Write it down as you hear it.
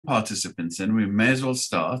participants in, we may as well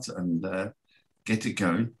start and get it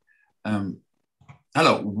going.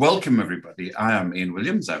 Hello, welcome everybody. I am Ian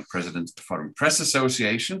Williams. I'm president of the Foreign Press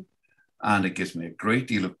Association, and it gives me a great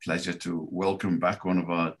deal of pleasure to welcome back one of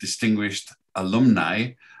our distinguished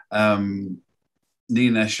alumni, Nina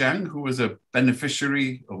Xiang, who was a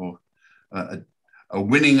beneficiary or a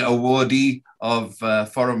winning awardee of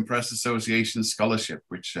Foreign Press Association scholarship,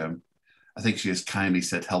 which I think she has kindly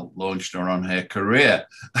said helped launch her on her career,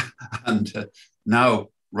 and now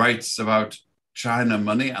writes about China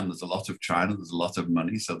money, and there's a lot of China, there's a lot of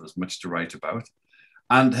money, so there's much to write about.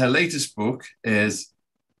 And her latest book is,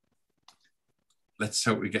 let's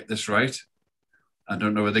hope we get this right. I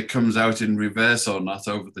don't know whether it comes out in reverse or not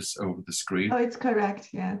over the screen. Oh, it's correct,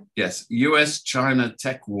 yeah. Yes, US-China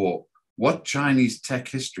Tech War. What Chinese tech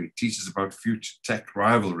history teaches about future tech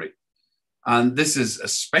rivalry. And this is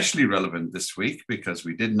especially relevant this week because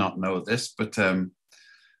we did not know this, but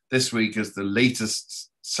this week is the latest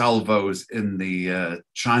salvos in the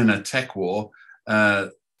China tech war.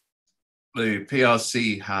 The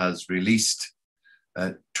PRC has released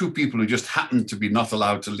two people who just happened to be not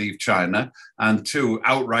allowed to leave China, and two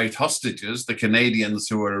outright hostages, the Canadians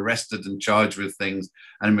who were arrested and charged with things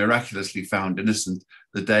and miraculously found innocent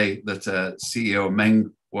the day that CEO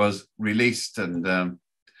Meng was released. And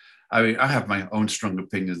I have my own strong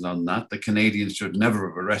opinions on that. The Canadians should never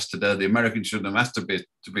have arrested her. The Americans shouldn't have asked her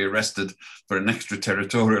to be arrested for an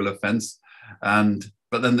extraterritorial offense.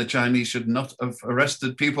 But then the Chinese should not have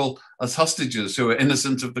arrested people as hostages who are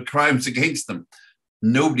innocent of the crimes against them.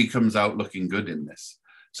 Nobody comes out looking good in this.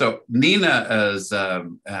 So Nina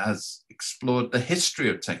has explored the history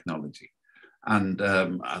of technology, and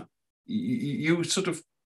you sort of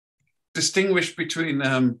distinguish between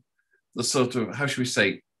the sort of, how should we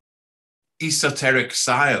say, esoteric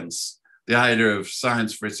science, the idea of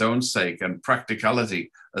science for its own sake, and practicality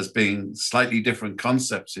as being slightly different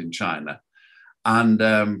concepts in China. And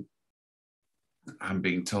I'm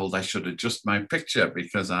being told I should adjust my picture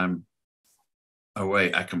because I'm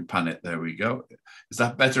away. I can pan it. There we go. Is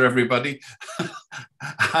that better, everybody?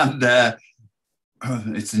 And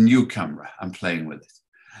it's a new camera. I'm playing with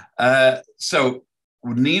it. So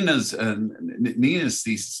Nina's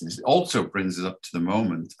thesis also brings us up to the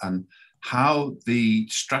moment and how the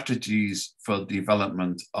strategies for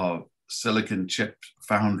development of silicon chip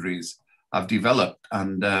foundries have developed.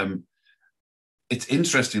 And it's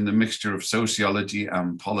interesting, the mixture of sociology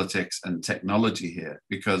and politics and technology here,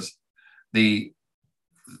 because the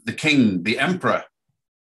king, the emperor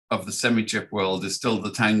of the semi-chip world is still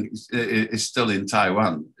in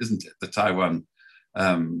Taiwan, isn't it? The Taiwan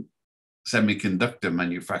semiconductor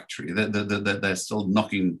manufacturing. They're still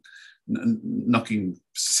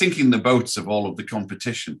sinking the boats of all of the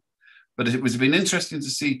competition. But it has been interesting to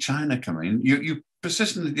see China come in. You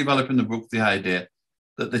persistently develop in the book the idea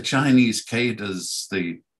that the Chinese cadres,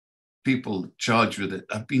 the people charged with it,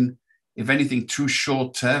 have been, if anything, too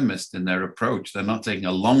short-termist in their approach. They're not taking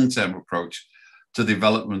a long-term approach to the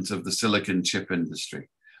development of the silicon chip industry.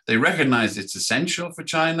 They recognize it's essential for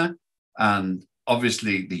China, and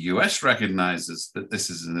obviously the US recognizes that this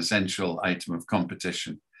is an essential item of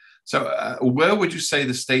competition. So where would you say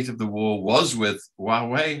the state of the war was with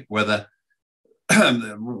Huawei, whether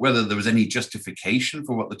there was any justification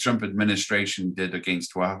for what the Trump administration did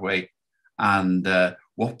against Huawei, and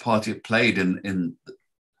what part it played in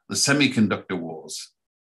the semiconductor wars?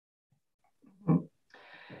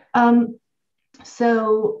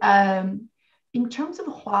 In terms of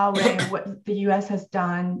Huawei, what the US has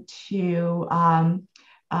done to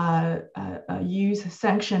use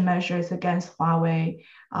sanction measures against Huawei,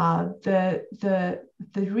 the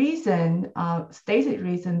reason, stated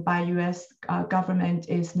reason by US government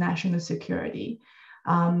is national security.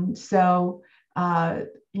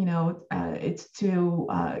 It's to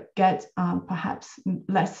get perhaps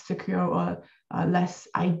less secure or less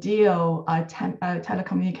ideal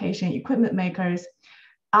telecommunication equipment makers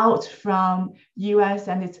out from US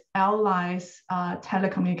and its allies'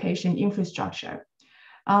 telecommunication infrastructure.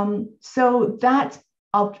 So that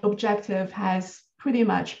objective has pretty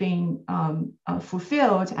much been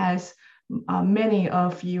fulfilled, as many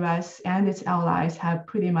of US and its allies have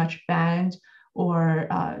pretty much banned or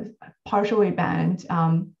partially banned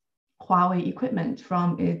Huawei equipment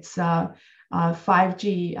from its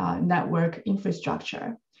 5G network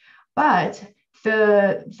infrastructure. But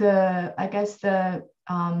the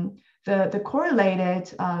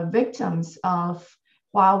correlated victims of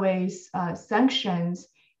Huawei's sanctions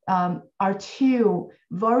are two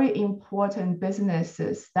very important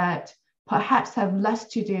businesses that perhaps have less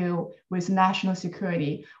to do with national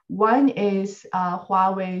security. One is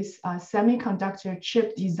Huawei's semiconductor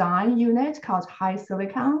chip design unit called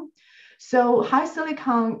HiSilicon. So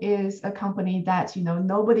HiSilicon is a company that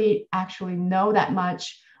nobody actually know that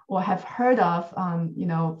much or have heard of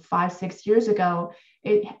 5-6 years ago.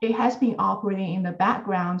 It has been operating in the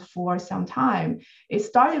background for some time. It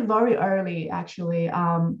started very early, actually,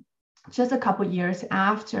 just a couple of years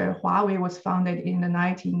after Huawei was founded in the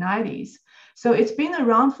 1990s. So it's been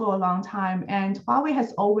around for a long time, and Huawei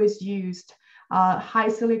has always used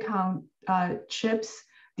HiSilicon chips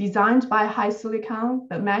designed by HiSilicon,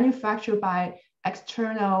 but manufactured by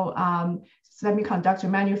external semiconductor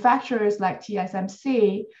manufacturers like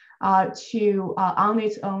TSMC on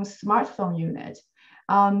its own smartphone unit.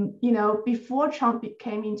 Before Trump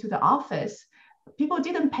came into the office, people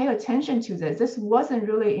didn't pay attention to this. This wasn't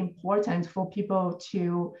really important for people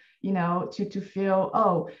to feel,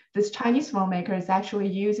 oh, this Chinese phone maker is actually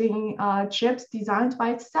using chips designed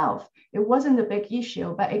by itself. It wasn't a big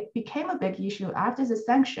issue, but it became a big issue after the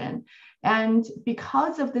sanction. And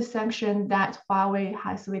because of the sanction that Huawei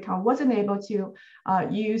HiSilicon wasn't able to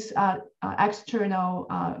use external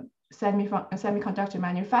semiconductor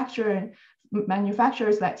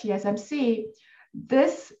manufacturers like TSMC,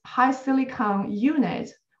 this HiSilicon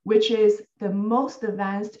unit, which is the most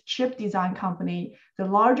advanced chip design company, the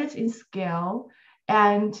largest in scale,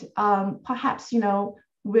 and perhaps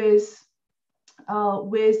with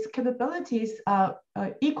capabilities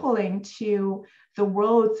equaling to the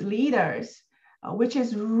world's leaders, which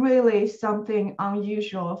is really something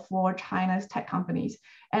unusual for China's tech companies.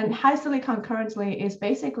 And HiSilicon currently is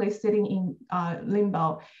basically sitting in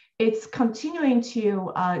limbo. It's continuing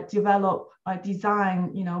to develop,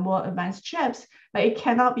 design, more advanced chips, but it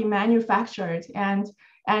cannot be manufactured. And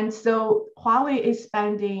so Huawei is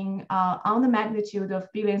spending on the magnitude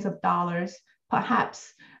of billions of dollars,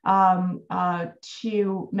 perhaps,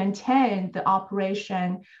 to maintain the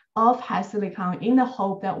operation of HiSilicon in the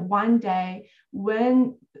hope that one day,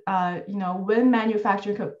 when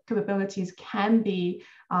manufacturing capabilities can be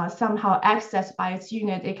somehow accessed by its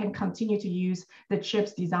unit, it can continue to use the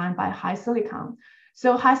chips designed by HiSilicon.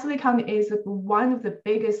 So HiSilicon is one of the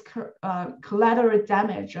biggest collateral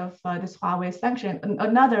damage of this Huawei sanction.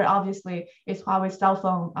 Another, obviously, is Huawei's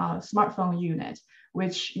smartphone unit,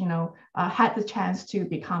 which had the chance to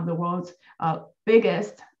become the world's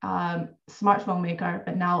biggest smartphone maker.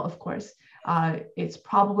 But now, of course, it's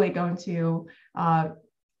probably going to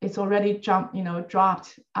it's already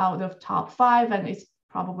dropped out of top 5, and it's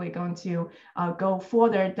probably going to go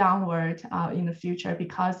further downward in the future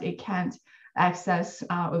because it can't access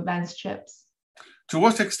advanced chips. To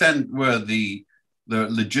what extent were the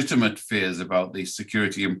legitimate fears about the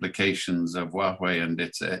security implications of Huawei and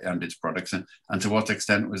its products, and to what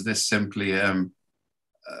extent was this simply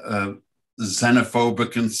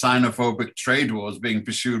xenophobic and sinophobic trade wars being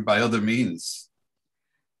pursued by other means?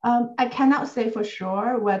 I cannot say for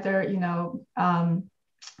sure whether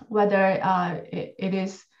it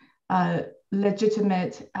is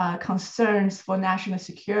legitimate concerns for national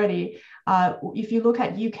security. If you look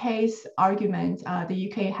at UK's argument,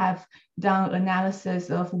 the UK have done analysis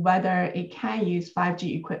of whether it can use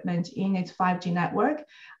 5G equipment in its 5G network.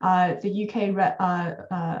 The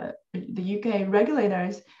UK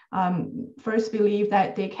regulators first believe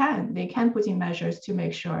that they can put in measures to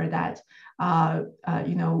make sure that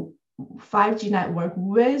 5G network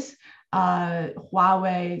with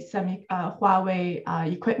Huawei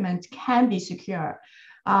equipment can be secure.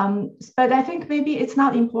 But I think maybe it's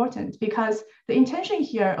not important because the intention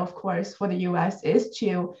here, of course, for the US is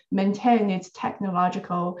to maintain its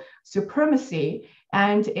technological supremacy,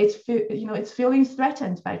 and it's feeling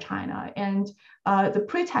threatened by China. And the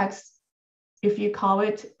pretext, if you call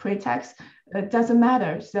it pretext, it doesn't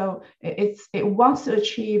matter. So it wants to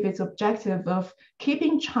achieve its objective of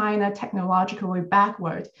keeping China technologically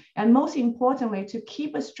backward, and most importantly, to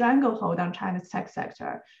keep a stranglehold on China's tech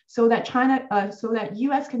sector, so that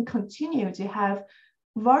US can continue to have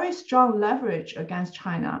very strong leverage against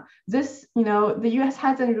China. The US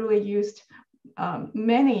hasn't really used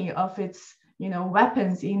many of its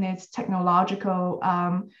weapons in its technological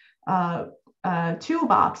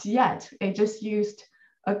toolbox yet. It just used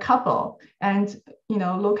a couple, and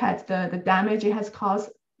look at the damage it has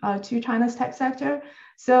caused to China's tech sector.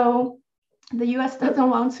 So the US doesn't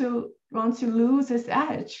want to lose its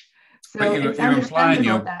edge. So it's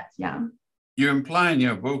understandable that, yeah. You imply in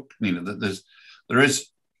your book, Nina, that there is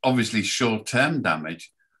obviously short-term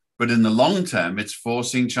damage, but in the long term, it's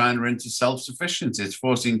forcing China into self-sufficiency. It's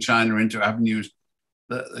forcing China into avenues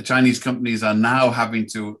the Chinese companies are now having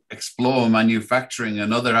to explore manufacturing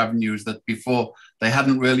and other avenues that before they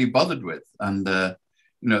hadn't really bothered with. And, they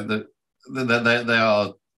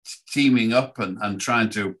are teaming up and trying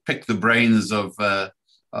to pick the brains of the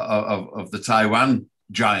Taiwan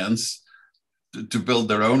giants to build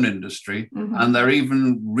their own industry. Mm-hmm. And they're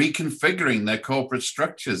even reconfiguring their corporate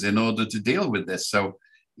structures in order to deal with this. So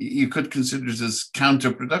you could consider it as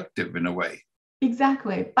counterproductive in a way.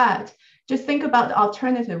 Exactly. But just think about the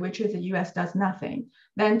alternative, which is the US does nothing.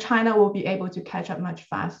 Then China will be able to catch up much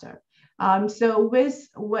faster. So with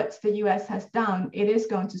what the US has done, it is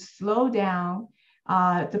going to slow down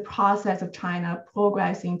the process of China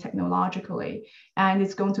progressing technologically, and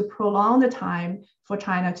it's going to prolong the time for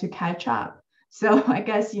China to catch up. So I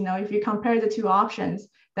guess, if you compare the two options,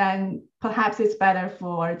 then perhaps it's better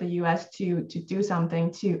for the US to do something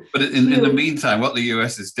to. But in the meantime, what the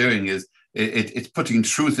US is doing is it's putting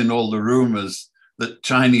truth in all the rumors that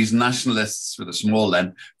Chinese nationalists, with a small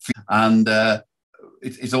n, and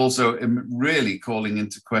it's also really calling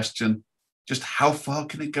into question just how far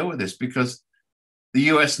can it go with this? Because the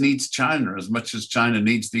US needs China as much as China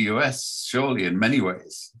needs the US, surely, in many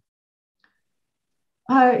ways.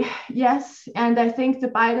 Yes, and I think the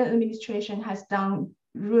Biden administration has done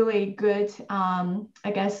really good,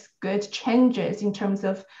 good changes in terms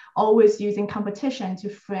of always using competition to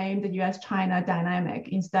frame the US-China dynamic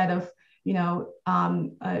instead of,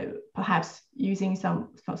 perhaps using some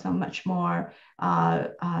much more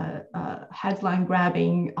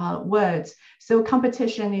headline-grabbing words. So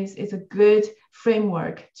competition is a good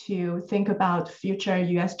framework to think about future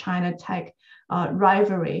US-China tech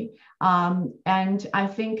rivalry. And I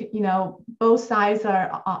think, both sides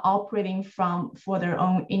are operating for their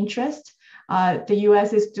own interest. The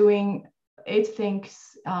US is doing it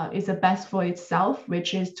thinks is the best for itself,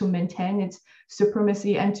 which is to maintain its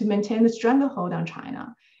supremacy and to maintain the stranglehold on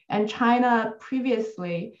China. And China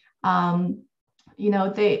previously,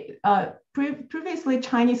 previously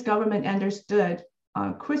Chinese government understood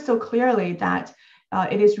crystal clearly that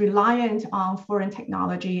it is reliant on foreign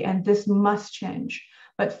technology, and this must change.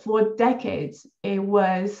 But for decades,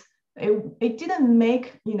 it didn't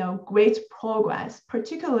make great progress,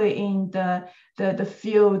 particularly in the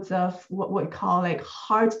fields of what we call like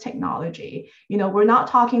hard technology. We're not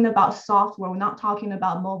talking about software, we're not talking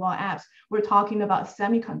about mobile apps, we're talking about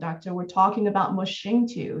semiconductor, we're talking about machine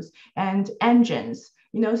tools and engines.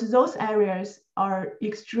 So those areas are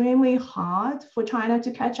extremely hard for China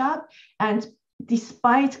to catch up. And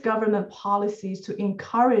despite government policies to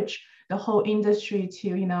encourage the whole industry to,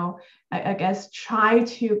 try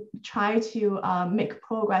to make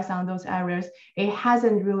progress on those areas, it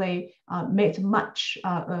hasn't really made much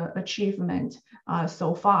achievement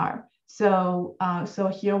so far. So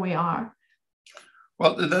here we are.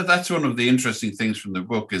 Well, that's one of the interesting things from the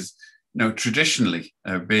book is, traditionally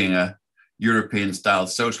being a European-style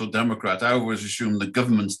social democrat, I always assumed the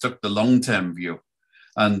governments took the long-term view.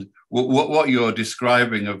 And what you're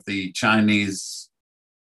describing of the Chinese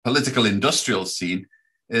political industrial scene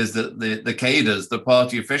is that the cadres, the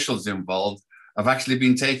party officials involved, have actually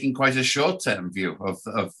been taking quite a short-term view of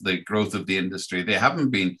the growth of the industry. They haven't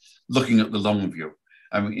been looking at the long view.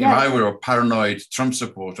 I mean, yes. If I were a paranoid Trump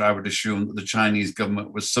supporter, I would assume that the Chinese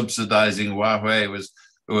government was subsidizing Huawei, was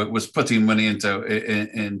putting money into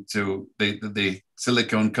the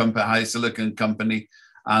high silicon company,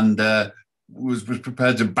 and was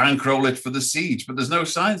prepared to bankroll it for the siege. But there's no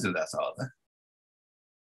signs of that, are there?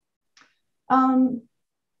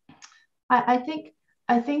 I think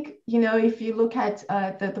if you look at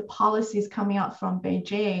the policies coming out from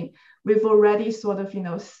Beijing, we've already sort of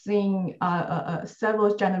seen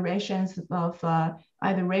several generations of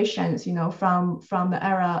iterations. From the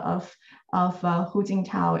era of Hu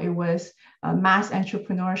Jintao, it was mass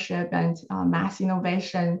entrepreneurship and mass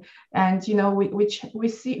innovation, and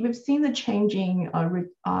we've seen the changing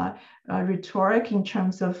rhetoric in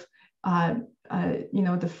terms of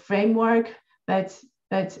the framework, but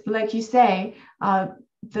like you say,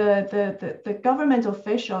 the government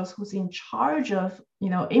officials who's in charge of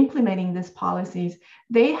implementing these policies,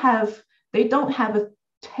 they don't have a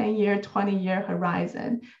 10-year, 20-year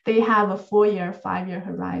horizon. They have a 4-year, 5-year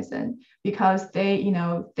horizon because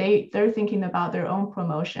they're thinking about their own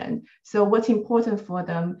promotion. So what's important for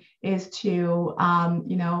them is to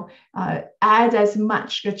add as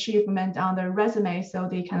much achievement on their resume so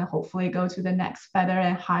they can hopefully go to the next better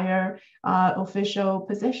and higher official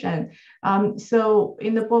position. So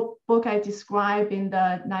in the book I described in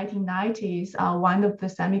the 1990s, one of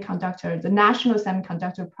the national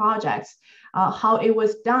semiconductor projects how it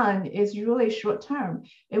was done is really short term.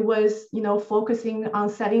 It was, focusing on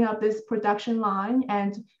setting up this production line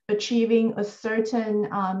and achieving a certain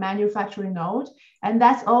manufacturing node. And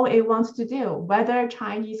that's all it wants to do. Whether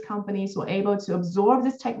Chinese companies were able to absorb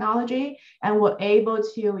this technology and were able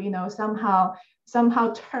to,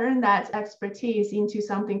 somehow turn that expertise into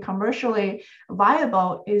something commercially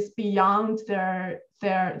viable is beyond the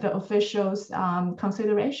officials'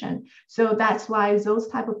 consideration. So that's why those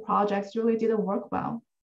type of projects really didn't work well.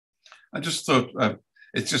 I just thought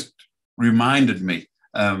it just reminded me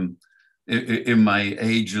in my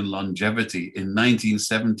age and longevity. In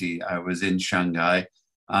 1970, I was in Shanghai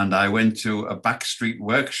and I went to a backstreet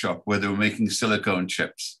workshop where they were making silicone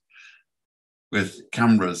chips with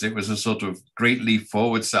cameras. It was a sort of great leap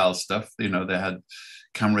forward style stuff. They had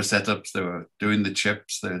camera setups, they were doing the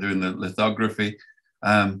chips, they were doing the lithography.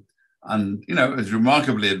 And, it was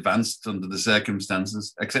remarkably advanced under the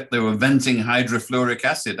circumstances, except they were venting hydrofluoric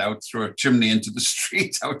acid out through a chimney into the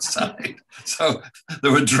street outside. So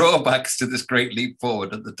there were drawbacks to this great leap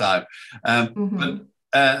forward at the time. But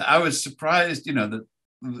I was surprised, that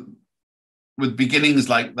with beginnings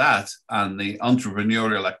like that and the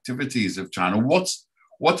entrepreneurial activities of China,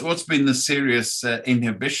 what's been the serious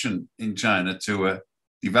inhibition in China to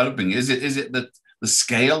developing? Is it that the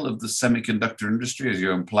scale of the semiconductor industry, as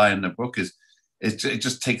you imply in the book, it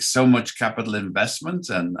just takes so much capital investment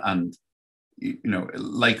and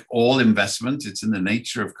like all investment, it's in the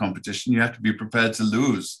nature of competition. You have to be prepared to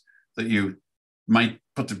lose, that you might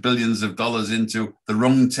put the billions of dollars into the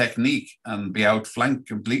wrong technique and be outflanked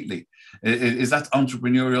completely. Is that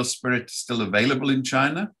entrepreneurial spirit still available in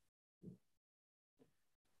China?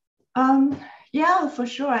 Yeah, for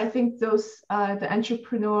sure. I think the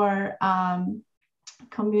entrepreneur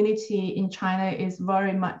community in China is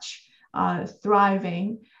very much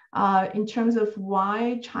thriving. In terms of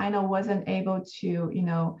why China wasn't able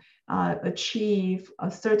to, achieve a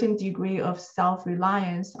certain degree of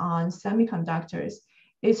self-reliance on semiconductors,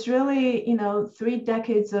 it's really, 3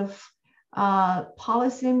 decades of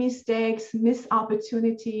policy mistakes, missed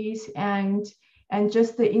opportunities, and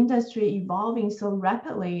just the industry evolving so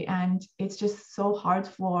rapidly. And it's just so hard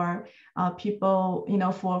for people,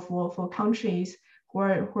 for countries who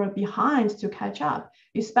are behind to catch up,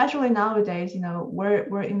 especially nowadays.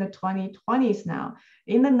 We're in the 2020s now.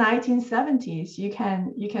 In the 1970s, you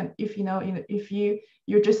can if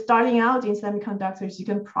you're just starting out in semiconductors, you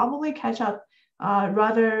can probably catch up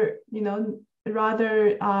rather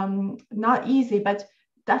not easy, but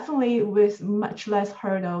definitely with much less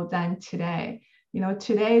hurdle than today.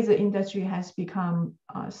 Today the industry has become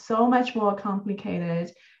so much more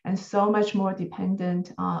complicated and so much more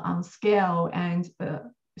dependent on scale and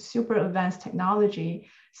super advanced technology.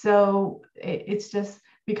 So it's just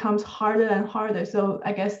becomes harder and harder. So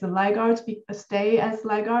I guess the laggards stay as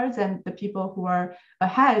laggards, and the people who are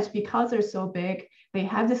ahead, because they're so big, they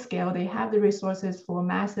have the scale, they have the resources for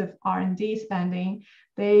massive R&D spending,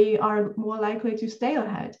 they are more likely to stay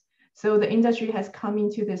ahead. So the industry has come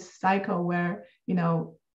into this cycle where,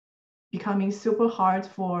 becoming super hard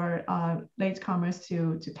for latecomers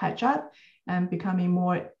to catch up, and becoming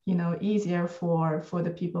more, easier for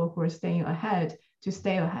the people who are staying ahead to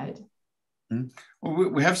stay ahead. Well,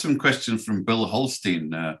 we have some questions from Bill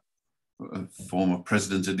Holstein, former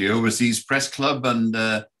president of the Overseas Press Club and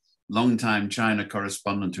longtime China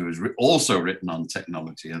correspondent who has also written on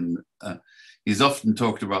technology. And he's often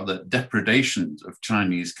talked about the depredations of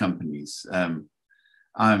Chinese companies.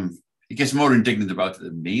 He gets more indignant about it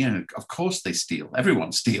than me, and of course they steal.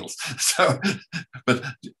 Everyone steals. But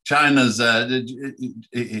China's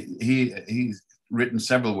he's written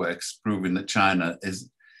several works proving that China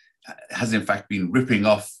has in fact been ripping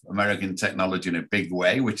off American technology in a big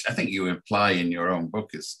way, which I think you imply in your own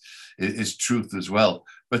book is truth as well.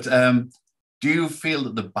 But do you feel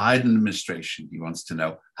that the Biden administration, he wants to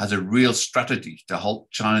know, has a real strategy to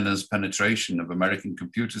halt China's penetration of American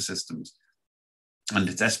computer systems and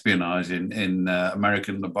its espionage in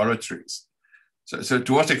American laboratories? So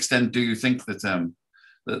to what extent do you think that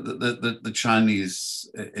the Chinese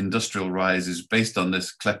industrial rise is based on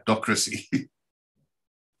this kleptocracy?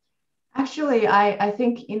 Actually, I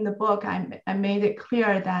think in the book, I made it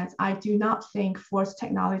clear that I do not think forced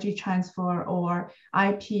technology transfer or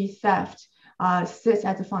IP theft sits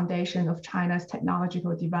at the foundation of China's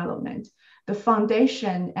technological development. The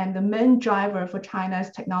foundation and the main driver for China's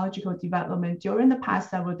technological development during the past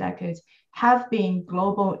several decades have been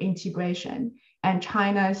global integration and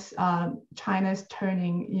China's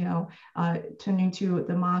turning to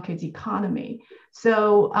the market economy.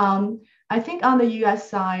 So I think on the US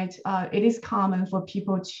side, it is common for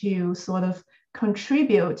people to sort of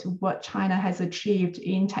contribute what China has achieved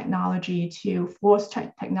in technology to force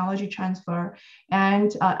technology transfer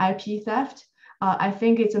and IP theft. I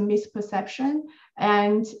think it's a misperception.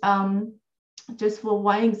 And just for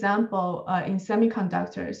one example, in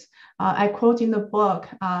semiconductors, I quote in the book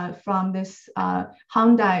from this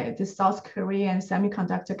Hyundai, the South Korean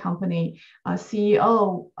semiconductor company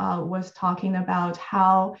CEO was talking about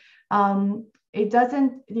how it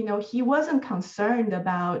doesn't, he wasn't concerned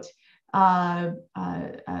about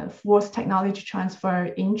forced technology transfer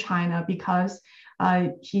in China because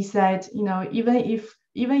he said, even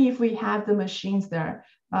if we have the machines there,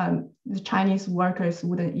 the Chinese workers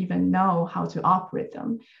wouldn't even know how to operate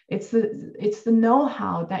them. It's the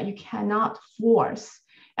know-how that you cannot force.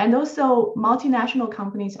 And also multinational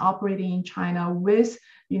companies operating in China with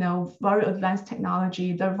very advanced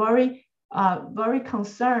technology, they're very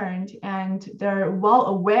concerned, and they're well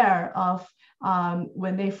aware of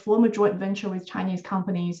when they form a joint venture with Chinese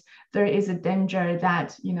companies, there is a danger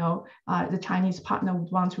that the Chinese partner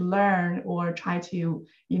would want to learn or try to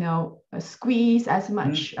squeeze as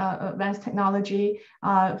much advanced technology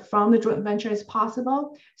from the joint venture as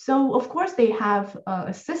possible. So of course they have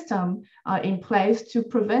a system in place to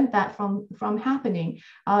prevent that from happening.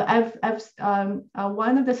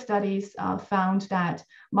 One of the studies found that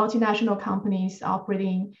multinational companies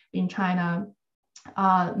operating in China,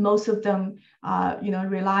 most of them,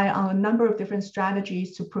 rely on a number of different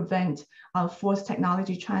strategies to prevent forced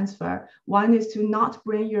technology transfer. One is to not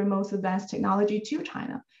bring your most advanced technology to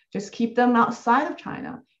China, just keep them outside of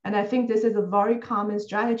China. And I think this is a very common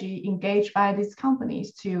strategy engaged by these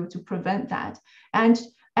companies to prevent that. And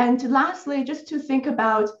lastly, just to think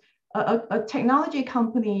about a technology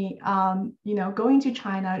company, going to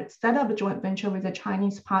China, set up a joint venture with a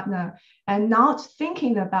Chinese partner, and not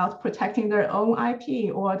thinking about protecting their own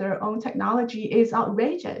IP or their own technology is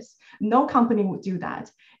outrageous. No company would do that.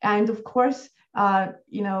 And of course,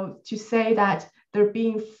 to say that they're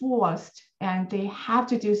being forced and they have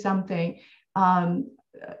to do something,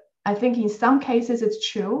 I think in some cases it's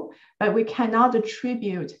true, but we cannot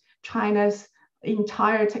attribute China's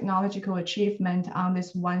entire technological achievement on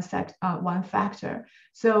this one factor.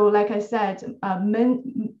 So like I said,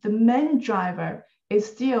 the main driver is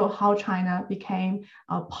still how China became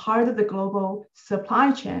a part of the global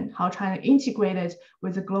supply chain, how China integrated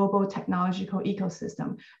with the global technological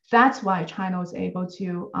ecosystem. That's why China was able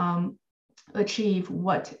to achieve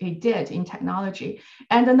what it did in technology.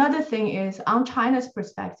 And another thing is, on China's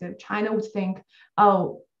perspective, China would think,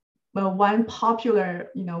 oh, well, one popular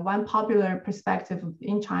perspective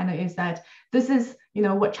in China is that this is,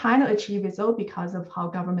 what China achieved is all because of how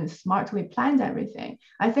government smartly planned everything.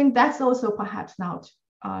 I think that's also perhaps not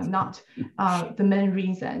the main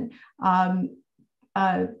reason.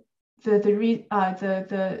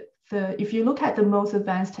 If you look at the most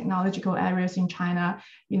advanced technological areas in China,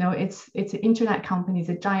 it's internet companies,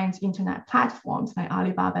 the giant internet platforms like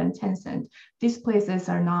Alibaba and Tencent. These places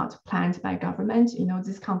are not planned by government.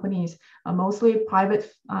 These companies are mostly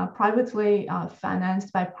privately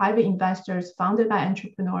financed by private investors, founded by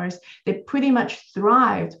entrepreneurs. They pretty much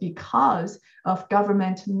thrived because of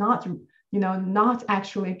government not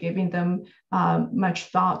actually giving them much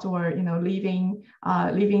thought, or leaving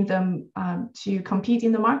them to compete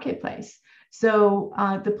in the marketplace. So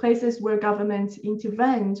the places where government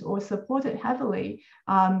intervened or supported heavily,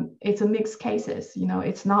 it's a mixed cases.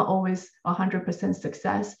 It's not always 100%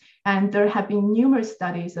 success. And there have been numerous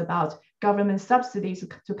studies about government subsidies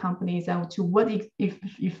to companies and to what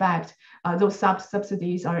effect those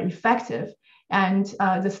subsidies are effective. And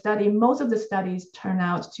most of the studies turn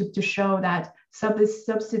out to show that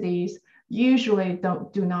subsidies usually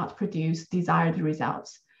do not produce desired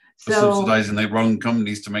results. So subsidizing the wrong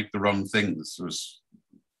companies to make the wrong things was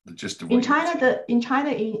the gist of what in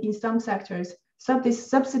China, in some sectors,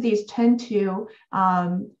 subsidies tend to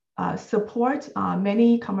support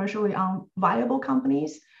many commercially viable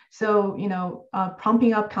companies. So,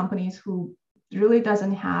 pumping up companies who really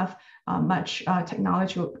doesn't have much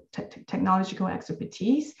technological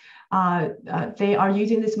expertise. They are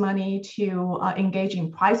using this money to engage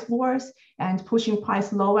in price wars and pushing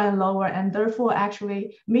price lower and lower, and therefore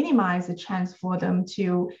actually minimize the chance for them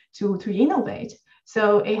to innovate.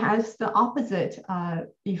 So it has the opposite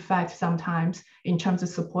effect sometimes in terms of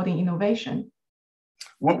supporting innovation.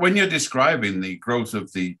 When you're describing the growth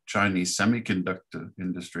of the Chinese semiconductor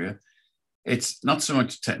industry, it's not so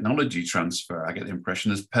much technology transfer, I get the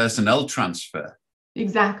impression, as personnel transfer.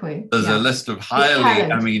 Exactly. There's a Yeah. list of With highly, I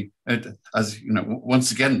talent. mean, as you know,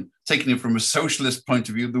 once again, taking it from a socialist point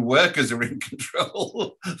of view, the workers are in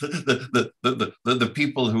control. The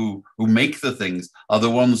people who make the things are the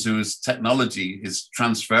ones whose technology is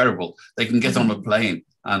transferable. They can get on a plane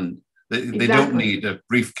and they don't Exactly. need a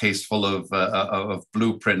briefcase full of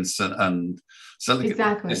blueprints and silicon.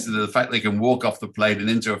 Exactly. It's the fact they can walk off the plane and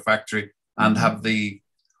into a factory and Mm-hmm. have the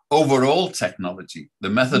overall technology, the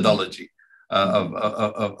methodology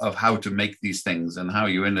of how to make these things and how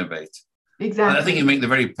you innovate. And I think you Exactly. make the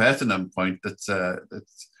very pertinent point that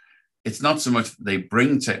it's not so much that they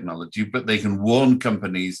bring technology, but they can warn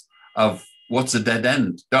companies of what's a dead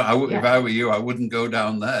end. If I were you, I wouldn't go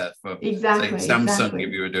down there for, say, Exactly. Samsung if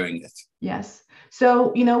Exactly. you were doing it. Yes.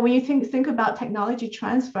 So, when you think about technology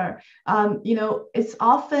transfer, it's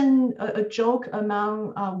often a joke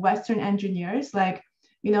among Western engineers, like,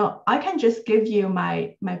 I can just give you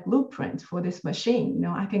my blueprint for this machine.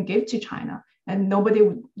 I can give to China, and nobody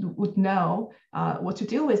would know what to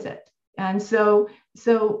do with it. And so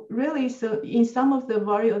really, so in some of the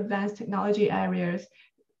very advanced technology areas,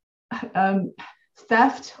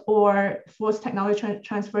 theft or forced technology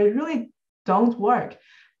transfer really don't work.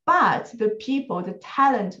 But the people, the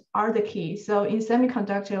talent are the key. So in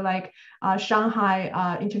semiconductor, like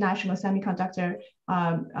Shanghai International Semiconductor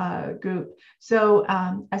Group, so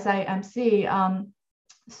SIMC,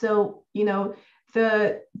 so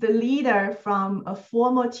the leader from a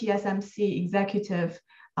former TSMC executive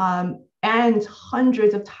and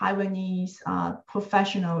hundreds of Taiwanese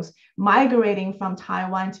professionals migrating from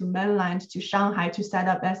Taiwan to mainland to Shanghai to set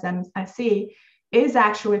up SMIC is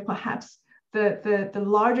actually perhaps the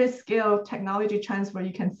largest scale technology transfer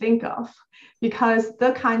you can think of, because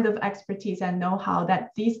the kind of expertise and know-how that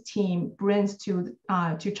this team brings to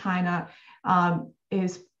China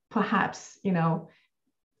is perhaps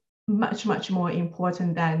much more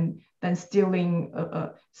important than stealing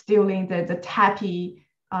the tappy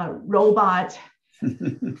robot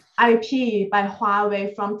IP by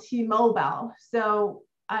Huawei from T-Mobile. So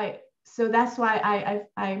that's why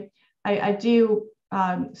I do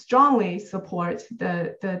strongly support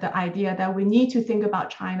the idea that we need to think about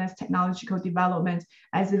China's technological development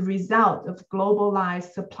as a result of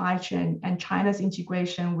globalized supply chain and China's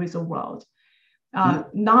integration with the world,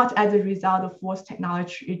 not as a result of forced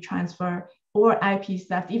technology transfer or IP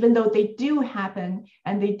theft, even though they do happen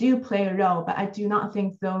and they do play a role, but I do not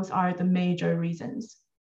think those are the major reasons.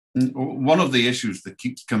 One of the issues that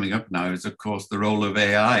keeps coming up now is, of course, the role of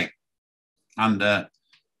AI. And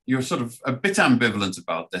you're sort of a bit ambivalent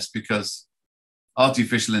about this because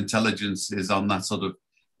artificial intelligence is on that sort of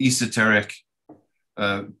esoteric,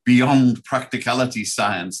 beyond practicality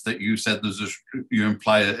science that you said you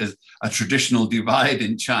imply is a traditional divide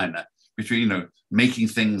in China between making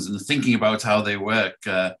things and thinking about how they work.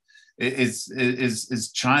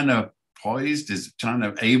 Is China poised? Is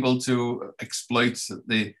China able to exploit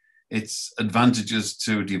its advantages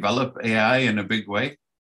to develop AI in a big way?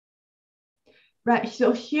 Right.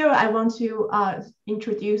 So here I want to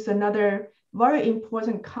introduce another very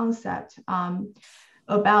important concept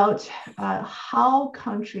about how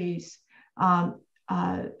countries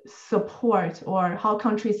support or how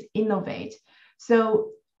countries innovate. So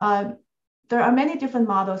there are many different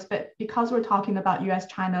models, but because we're talking about US,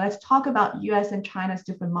 China, let's talk about US and China's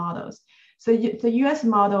different models. So the US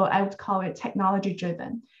model, I would call it technology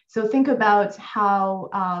driven. So think about how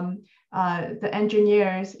the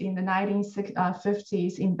engineers in the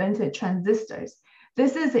 1950s invented transistors.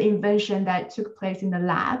 This is an invention that took place in the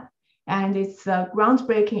lab, and it's a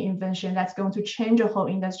groundbreaking invention that's going to change the whole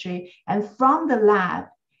industry. And from the lab,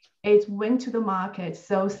 it went to the market.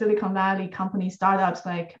 So Silicon Valley company startups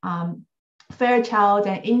like Fairchild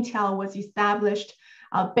and Intel was established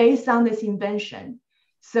based on this invention.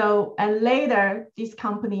 So, and later, these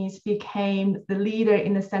companies became the leader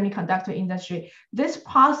in the semiconductor industry. This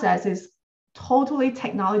process is totally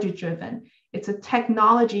technology driven. It's a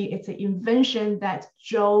technology, it's an invention that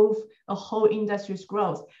drove a whole industry's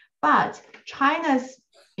growth. But China's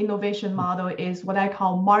innovation model is what I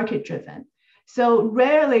call market driven. So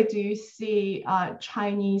rarely do you see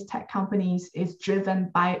Chinese tech companies is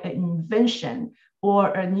driven by an invention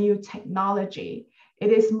or a new technology.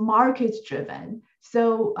 It is market driven.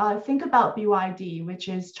 So think about BYD, which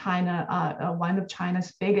is one of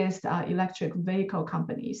China's biggest electric vehicle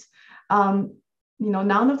companies.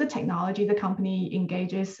 None of the technology the company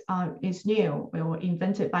engages is new or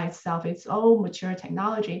invented by itself. It's all mature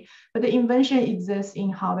technology, but the invention exists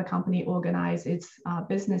in how the company organizes its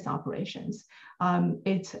business operations.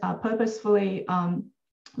 It purposefully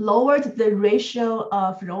lowered the ratio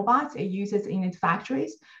of robots it uses in its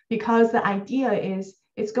factories, because the idea is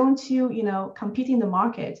it's going to, compete in the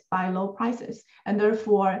market by low prices. And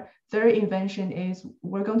therefore, their invention is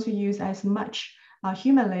we're going to use as much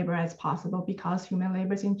human labor as possible, because human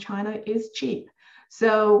labor in China is cheap.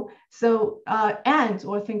 Or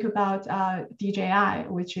think about DJI,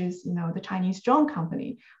 which is, the Chinese drone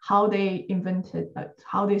company, how they invented,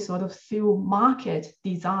 how they sort of through market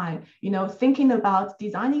design, thinking about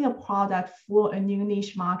designing a product for a new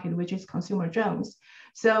niche market, which is consumer drones.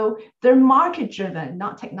 So they're market driven,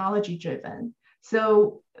 not technology driven.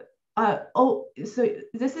 So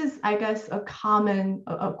this is, I guess, a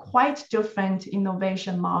quite different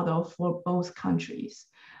innovation model for both countries.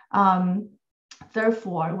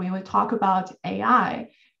 Therefore, when we talk about AI,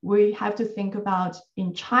 we have to think about,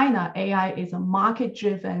 in China, AI is a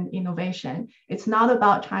market-driven innovation. It's not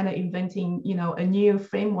about China inventing, a new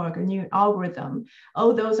framework, a new algorithm.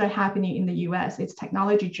 All those are happening in the U.S. It's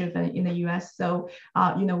technology-driven in the U.S. So,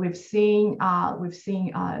 we've seen the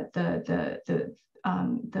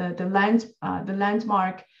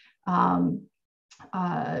landmark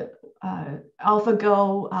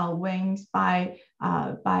AlphaGo wins by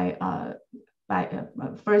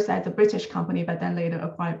first as a British company, but then later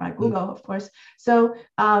acquired by Google, of course. So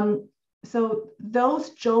those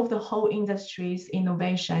drove the whole industry's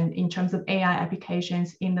innovation in terms of AI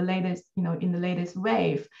applications in the latest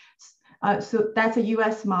wave. So that's a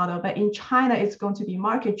US model, but in China, it's going to be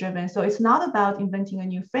market driven. So it's not about inventing a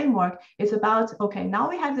new framework. It's about, okay, now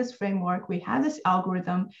we have this framework, we have this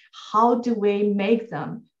algorithm. How do we make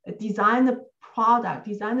them? Design the product,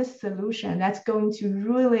 design a solution that's going to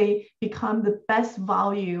really become the best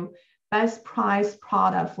value, best price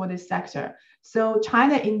product for this sector. So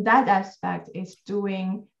China in that aspect is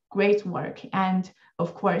doing great work. And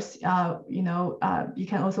of course, you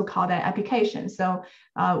can also call that application. So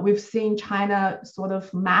we've seen China sort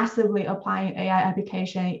of massively applying AI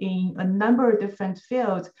application in a number of different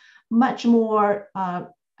fields, much more,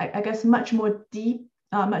 much more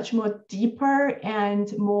deeper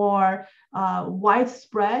and more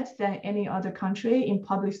widespread than any other country in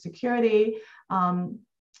public security,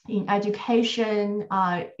 in education,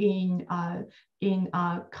 in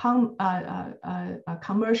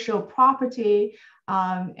commercial property,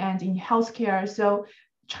 and in healthcare. So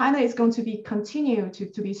China is going to continue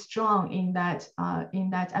to be strong in that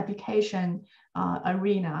application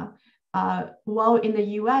arena. While in the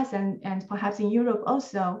US and perhaps in Europe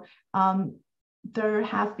also, there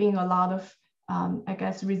have been a lot of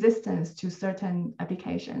resistance to certain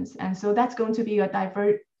applications. And so that's going to be a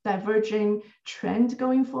diverging trend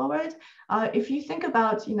going forward. If you think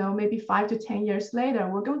about, maybe 5 to 10 years later,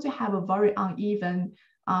 we're going to have a very uneven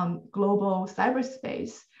global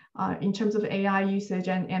cyberspace in terms of AI usage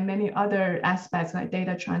and many other aspects like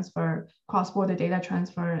data transfer, cross-border data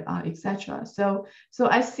transfer, etc. So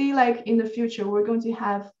I see, like, in the future, we're going to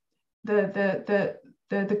have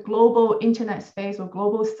the global internet space or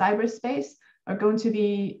global cyberspace are going to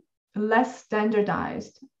be less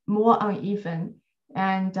standardized, more uneven,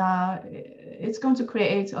 and it's going to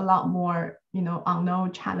create a lot more,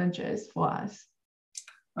 unknown challenges for us.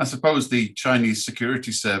 I suppose the Chinese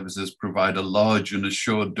security services provide a large and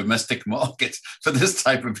assured domestic market for this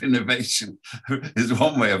type of innovation, is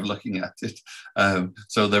one way of looking at it.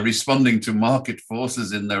 So they're responding to market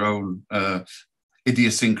forces in their own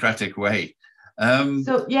idiosyncratic way.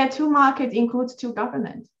 Two markets includes two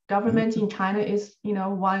governments. Government in China is,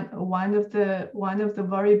 one of the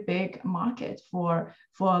very big market for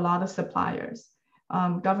a lot of suppliers.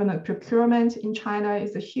 Government procurement in China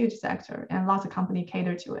is a huge sector, and lots of companies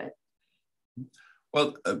cater to it.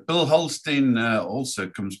 Well, Bill Holstein also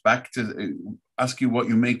comes back to ask you what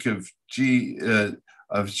you make of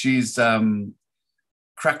Xi's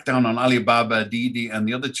crackdown on Alibaba, Didi, and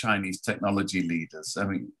the other Chinese technology leaders. I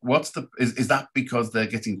mean, is that because they're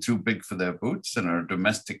getting too big for their boots and are a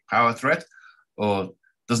domestic power threat, or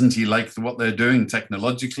doesn't he like what they're doing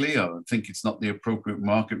technologically, or think it's not the appropriate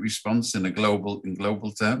market response in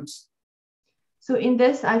global terms? So in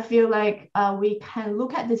this, I feel like we can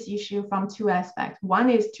look at this issue from two aspects.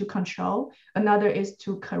 One is to control, another is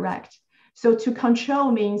to correct. So to control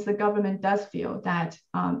means the government does feel that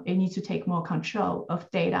it needs to take more control of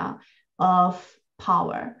data, of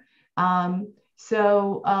power. The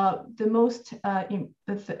most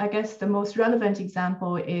relevant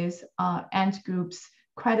example is Ant Group's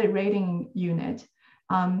credit rating unit.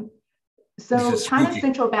 China's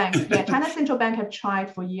central bank have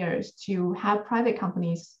tried for years to have private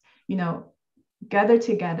companies, gather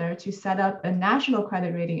together to set up a national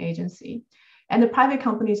credit rating agency. And the private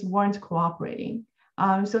companies weren't cooperating.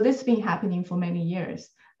 So this has been happening for many years.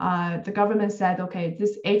 The government said, okay,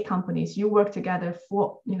 these 8 companies, you work together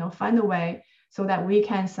for, find a way so that we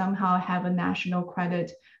can somehow have a national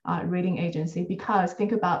credit rating agency. Because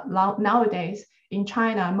think about nowadays in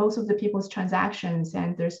China, most of the people's transactions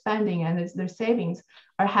and their spending and their savings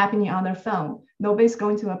are happening on their phone. Nobody's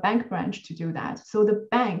going to a bank branch to do that. So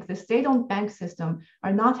the state-owned bank system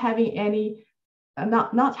are not having any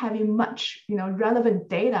not having much relevant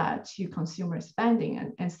data to consumer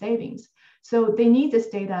spending and savings. So they need this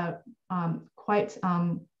data quite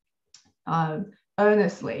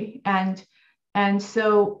earnestly. And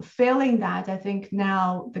so failing that, I think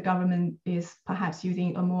now the government is perhaps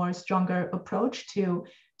using a more stronger approach to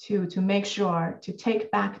make sure to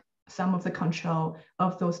take back some of the control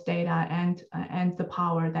of those data and the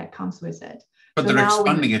power that comes with it. But so they're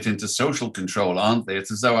expanding it into social control, aren't they?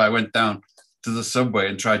 It's as though I went down to the subway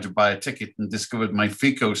and tried to buy a ticket and discovered my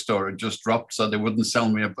FICO store had just dropped, so they wouldn't sell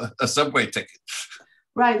me a subway ticket.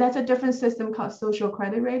 Right, that's a different system called social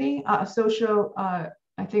credit rating.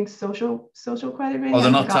 I think social credit rating. Oh,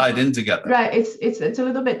 they're not tied in together. Right, it's a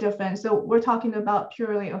little bit different. So we're talking about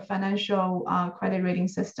purely a financial credit rating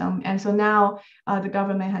system. And so now the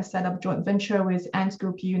government has set up joint venture with Ant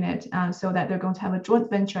Group unit so that they're going to have a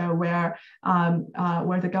joint venture where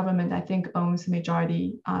the government, I think, owns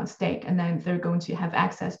majority stake, and then they're going to have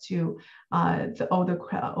access to all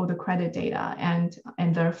the credit data and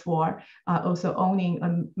therefore also owning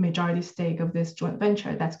a majority stake of this joint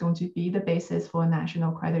venture. That's going to be the basis for a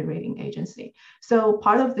national credit rating agency. So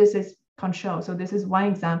part of this is control. So this is one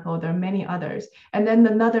example. There are many others. And then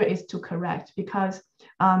another is to correct, because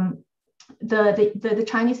the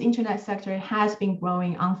Chinese internet sector has been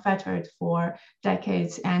growing unfettered for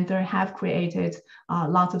decades, and they have created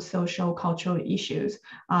lots of social cultural issues,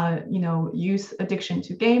 youth addiction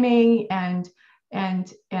to gaming and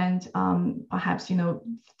perhaps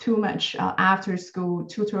too much after school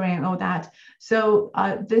tutoring and all that. So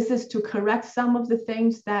this is to correct some of the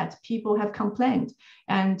things that people have complained,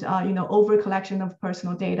 and over collection of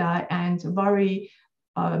personal data and very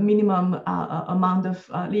minimum amount of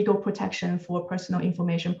legal protection for personal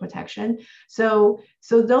information protection. So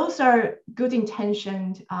those are good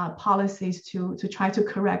intentioned policies to try to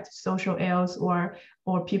correct social ills or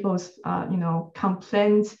people's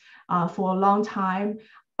complaints for a long time.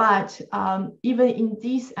 But even in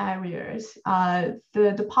these areas,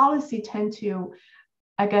 the policy tend to,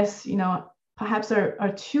 I guess, perhaps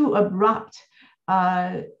are too abrupt,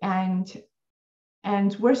 and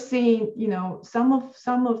we're seeing, some of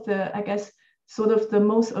the, I guess, sort of the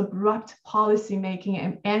most abrupt policy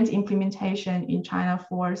making and implementation in China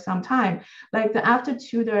for some time. Like the after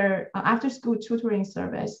school tutoring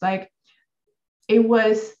service, like it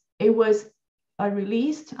was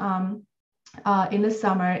released in the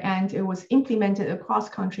summer, and it was implemented across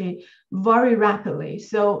country very rapidly.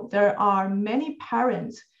 So there are many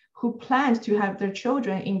parents who planned to have their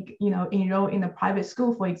children enroll in a private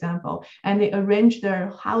school, for example, and they arranged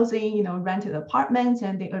their housing, rented apartments,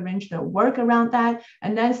 and they arranged their work around that.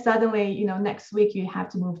 And then suddenly, next week you have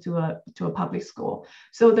to move to a public school.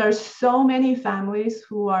 So there's so many families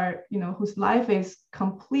who are, whose life is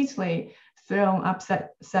completely thrown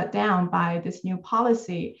upset down by this new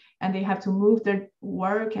policy, and they have to move their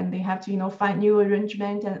work, and they have to, find new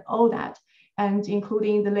arrangement and all that, and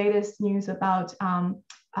including the latest news about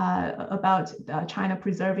China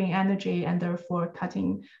preserving energy and therefore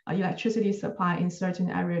cutting electricity supply in certain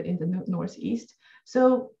areas in the Northeast.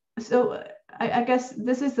 So I guess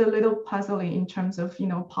this is a little puzzling in terms of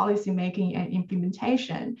policy making and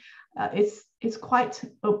implementation. It's quite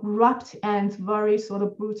abrupt and very sort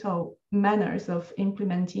of brutal manners of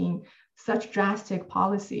implementing such drastic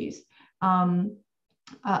policies.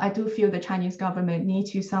 I do feel the Chinese government need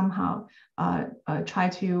to somehow try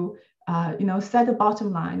to set the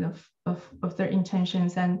bottom line of their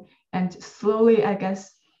intentions and slowly, I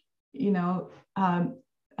guess,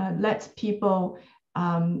 let people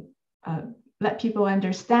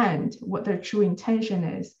understand what their true intention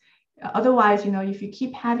is. Otherwise, if you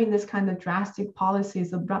keep having this kind of drastic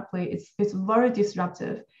policies abruptly, it's very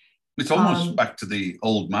disruptive. It's almost back to the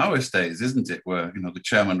old Maoist days, isn't it? Where, the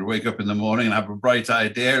chairman would wake up in the morning and have a bright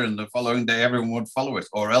idea, and the following day everyone would follow it,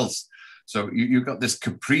 or else. So you've got this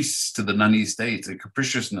caprice to the nanny state, a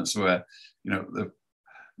capriciousness where,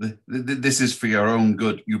 this is for your own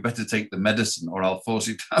good. You better take the medicine or I'll force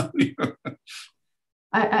it down you.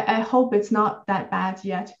 I hope it's not that bad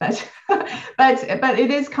yet, but but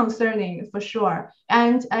it is concerning for sure.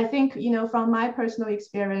 And I think, from my personal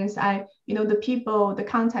experience, the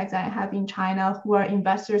contacts I have in China who are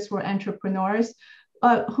investors, who are entrepreneurs,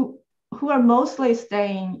 who are mostly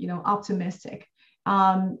staying, optimistic.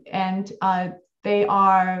 And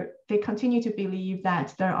they continue to believe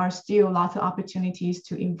that there are still lots of opportunities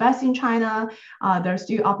to invest in China. There are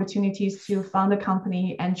still opportunities to found a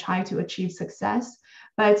company and try to achieve success.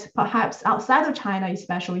 But perhaps outside of China,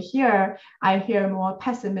 especially here, I hear more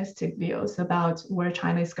pessimistic views about where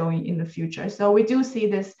China is going in the future. So we do see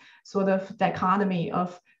this sort of dichotomy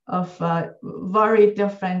of very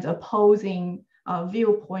different opposing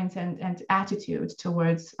viewpoints and attitudes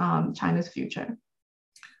towards China's future.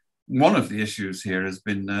 One of the issues here has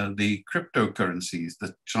been the cryptocurrencies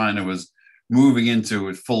that China was moving into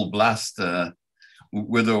with full blast,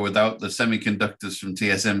 with or without the semiconductors from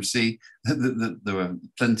TSMC. There were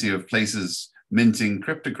plenty of places minting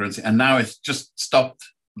cryptocurrency, and now it's just stopped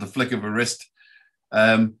the flick of a wrist.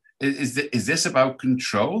 Is this about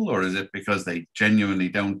control, or is it because they genuinely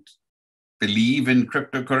don't believe in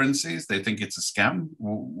cryptocurrencies? They think it's a scam?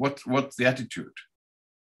 What's the attitude?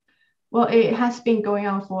 Well, it has been going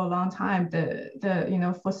on for a long time.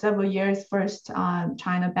 For several years, first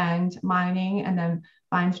China banned mining, and then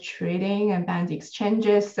banned trading and banned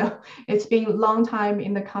exchanges. So it's been a long time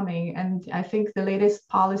in the coming. And I think the latest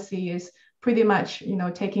policy is pretty much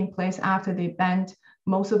taking place after they banned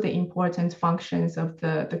most of the important functions of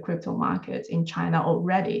the crypto market in China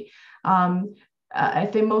already. I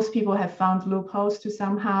think most people have found loopholes to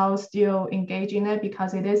somehow still engage in it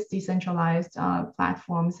because it is decentralized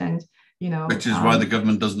platforms, and which is why the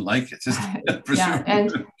government doesn't like it, isn't it?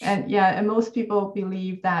 Yeah, and most people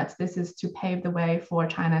believe that this is to pave the way for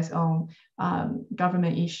China's own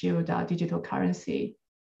government-issued digital currency.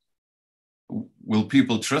 Will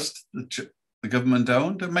people trust the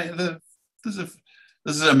government-owned?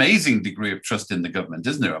 There's an amazing degree of trust in the government,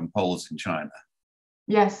 isn't there, on polls in China?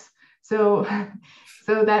 Yes. So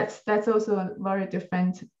that's also a very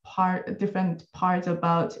different part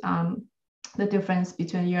about the difference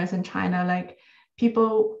between US and China. Like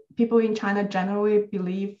people in China generally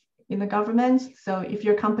believe in the government. So if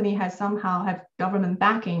your company has somehow have government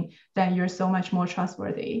backing, then you're so much more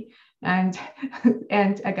trustworthy. And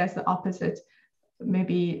I guess the opposite,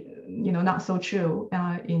 maybe not so true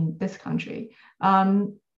in this country.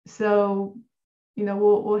 So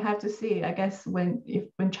we'll have to see. I guess when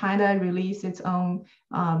China release its own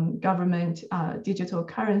government digital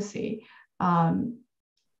currency,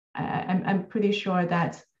 I'm pretty sure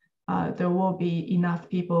that there will be enough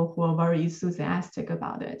people who are very enthusiastic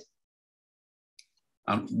about it.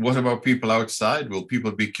 And what about people outside? Will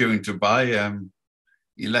people be queuing to buy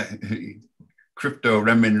crypto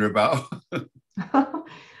renminbi?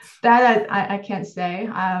 That I can't say.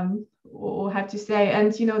 We'll have to say.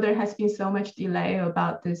 And there has been so much delay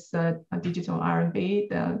about this digital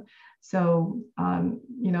RMB. So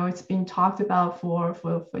it's been talked about for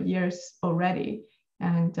years already.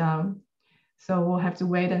 And so we'll have to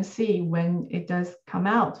wait and see when it does come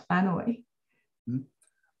out finally.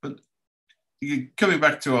 But coming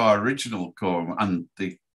back to our original core and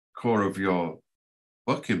the core of your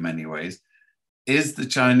book in many ways, is the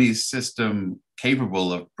Chinese system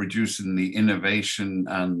capable of producing the innovation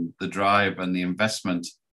and the drive and the investment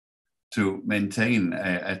to maintain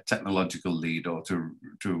a technological lead, or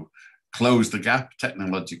to close the gap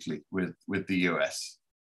technologically with the US?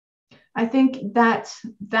 I think that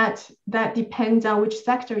depends on which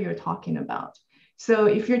sector you're talking about. So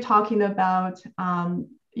if you're talking about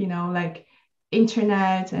like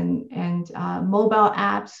internet and mobile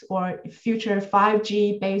apps or future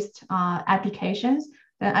 5G based applications,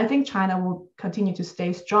 then I think China will continue to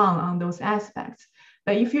stay strong on those aspects.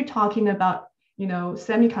 But if you're talking about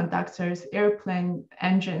semiconductors, airplane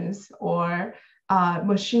engines, or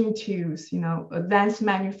machine tools, advanced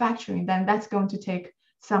manufacturing, then that's going to take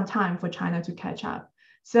some time for China to catch up.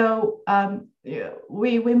 So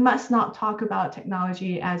we must not talk about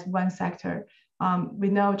technology as one sector. We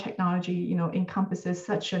know technology, encompasses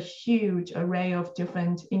such a huge array of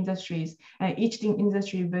different industries, and each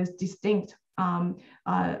industry with distinct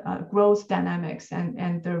growth dynamics,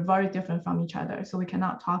 and they're very different from each other. So we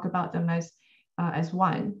cannot talk about them as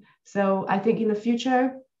one. So I think in the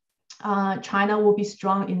future, China will be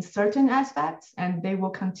strong in certain aspects, and they will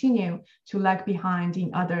continue to lag behind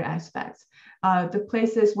in other aspects. The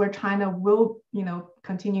places where China will,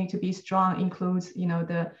 continue to be strong includes,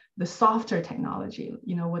 the softer technology,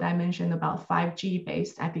 what I mentioned about 5G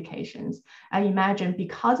based applications. I imagine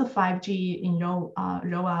because of 5G in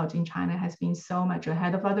rollout in China has been so much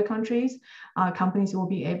ahead of other countries, companies will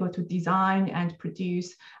be able to design and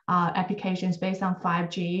produce applications based on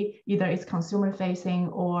 5G, either it's consumer facing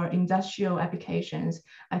or industrial applications.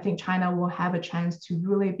 I think China will have a chance to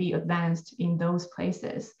really be advanced in those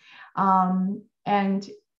places. And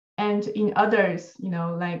in others,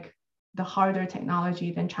 like the harder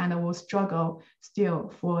technology, then China will struggle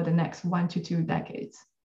still for the next 1 to 2 decades.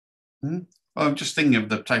 Well, I'm just thinking of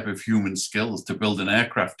the type of human skills to build an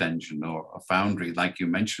aircraft engine or a foundry, like you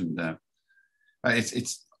mentioned.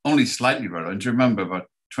 It's only slightly relevant. Do you remember about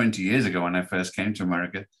 20 years ago when I first came to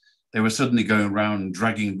America, they were suddenly going around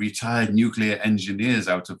dragging retired nuclear engineers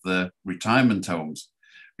out of the retirement homes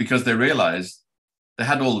because they realized they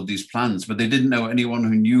had all of these plans, but they didn't know anyone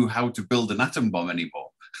who knew how to build an atom bomb anymore.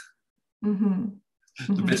 Mm-hmm.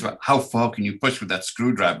 The bits about how far can you push with that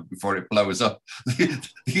screwdriver before it blows up?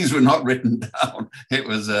 These were not written down. It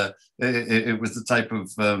was the type of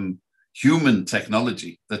human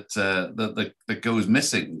technology that goes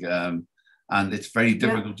missing, and it's very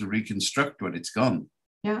difficult to reconstruct when it's gone.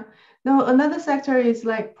 Yeah. No, another sector is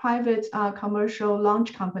like private commercial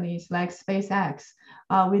launch companies like SpaceX.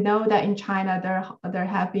 We know that in China, there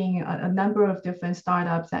have been a number of different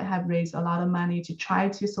startups that have raised a lot of money to try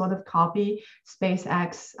to sort of copy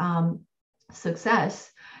SpaceX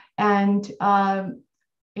success. And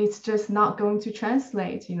it's just not going to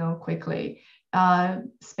translate, quickly.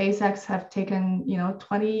 SpaceX have taken,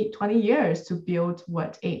 20 years to build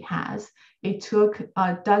what it has. It took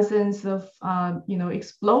dozens of,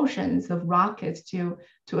 explosions of rockets to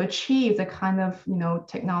achieve the kind of,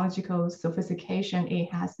 technological sophistication it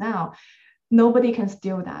has now. Nobody can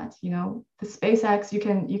steal that. The SpaceX,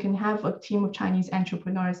 you can have a team of Chinese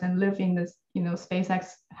entrepreneurs and live in this, SpaceX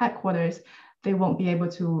headquarters. They won't be able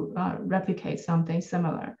to replicate something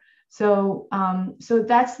similar. So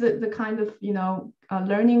that's the kind of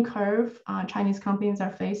learning curve Chinese companies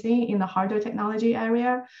are facing in the harder technology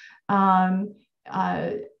area, and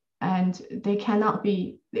they cannot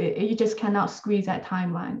be. You just cannot squeeze that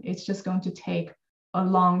timeline. It's just going to take a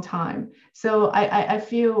long time. So I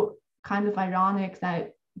feel kind of ironic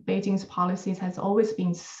that Beijing's policies has always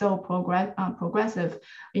been so progressive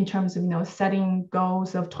in terms of setting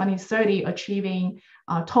goals of 2030, achieving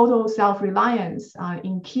total self-reliance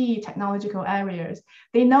in key technological areas.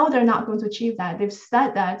 They know they're not going to achieve that. They've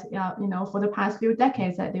said that for the past few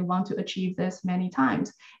decades that they want to achieve this many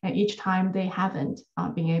times, and each time they haven't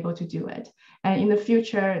been able to do it. And in the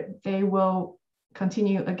future, they will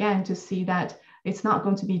continue again to see that it's not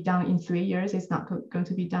going to be done in 3 years. It's not going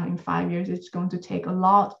to be done in 5 years. It's going to take a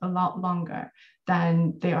lot longer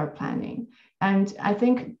than they are planning. And I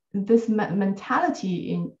think this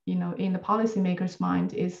mentality in the policymakers'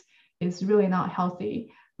 mind is really not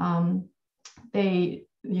healthy. They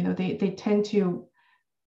tend to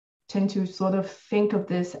sort of think of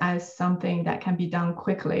this as something that can be done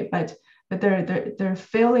quickly, but they're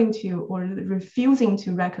failing to or refusing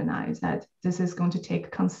to recognize that this is going to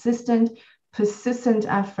take persistent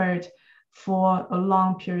effort for a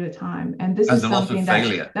long period of time. And this is something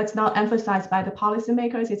that's not emphasized by the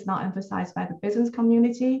policymakers. It's not emphasized by the business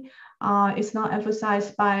community. It's not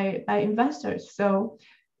emphasized by investors. So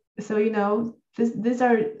these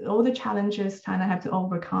are all the challenges China have to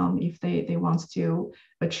overcome if they want to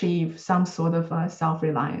achieve some sort of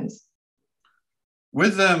self-reliance.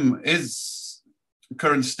 With its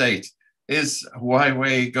current state, is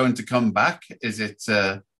Huawei going to come back?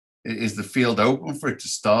 Is the field open for it to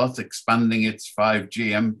start expanding its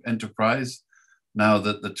 5G enterprise now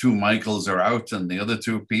that the two Michaels are out and the other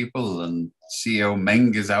two people and CEO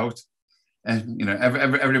Meng is out? And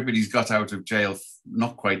everybody's got out of jail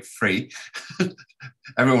not quite free.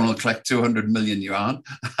 Everyone will collect 200 million yuan.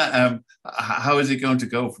 How is it going to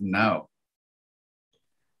go from now?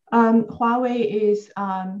 Huawei is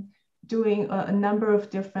doing a number of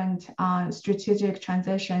different strategic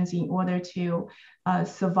transitions in order to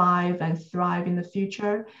survive and thrive in the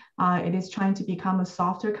future. It is trying to become a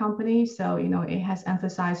software company. So, it has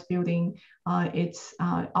emphasized building its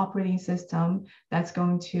operating system that's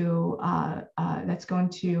going to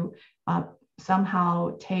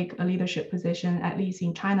somehow take a leadership position, at least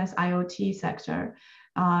in China's IoT sector.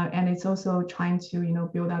 And it's also trying to,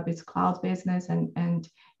 build up its cloud business, and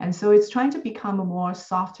so it's trying to become a more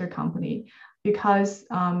software company because,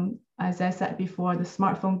 as I said before, the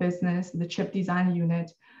smartphone business, the chip design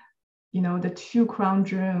unit, the two crown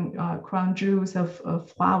jewels of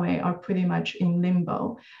Huawei are pretty much in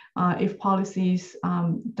limbo. If policies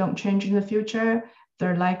don't change in the future,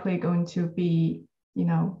 they're likely going to be,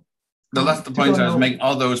 No, that's the point I was making.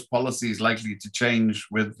 Are those policies likely to change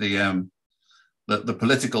with the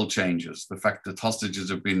political changes, the fact that hostages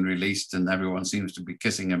have been released and everyone seems to be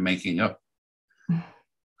kissing and making up?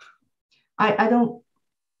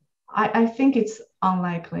 I think it's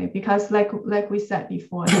unlikely because like we said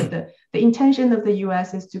before, the intention of the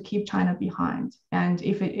US is to keep China behind. And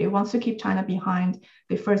if it wants to keep China behind,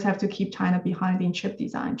 they first have to keep China behind in chip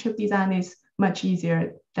design. Chip design is much easier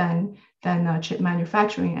than chip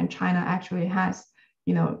manufacturing. And China actually has,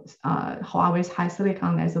 Huawei's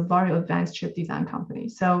HiSilicon as a very advanced chip design company.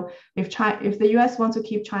 So if the US wants to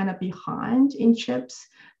keep China behind in chips,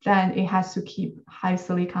 then it has to keep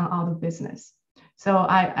HiSilicon out of business. So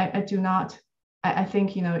I think,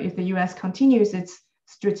 if the US continues its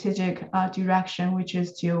strategic direction, which is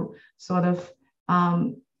to sort of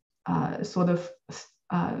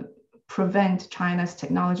prevent China's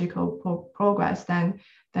technological progress, then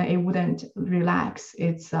it wouldn't relax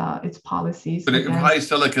its policies. But if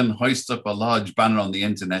HiSilicon hoists up a large banner on the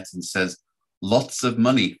internet and says, lots of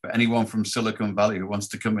money for anyone from Silicon Valley who wants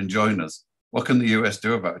to come and join us, what can the US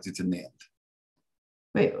do about it in the end?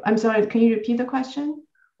 Wait, I'm sorry, can you repeat the question?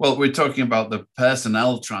 Well, we're talking about the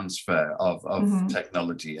personnel transfer of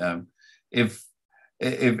technology. If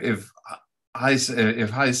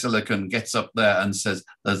HiSilicon gets up there and says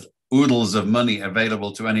there's oodles of money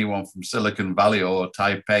available to anyone from Silicon Valley or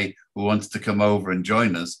Taipei who wants to come over and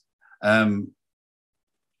join us,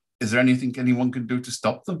 is there anything anyone can do to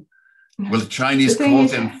stop them? Will the Chinese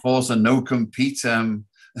court enforce a no-compete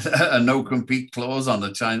clause on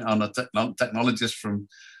a technologist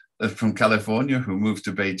from California who moved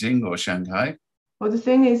to Beijing or Shanghai? Well, the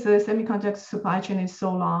thing is, the semiconductor supply chain is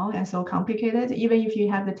so long and so complicated. Even if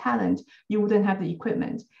you have the talent, you wouldn't have the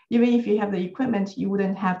equipment. Even if you have the equipment, you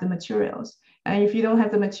wouldn't have the materials. And if you don't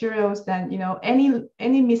have the materials, then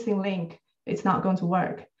any missing link, it's not going to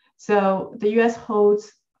work. So the U.S.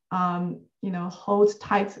 holds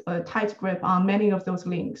tight grip on many of those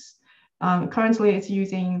links. Currently, it's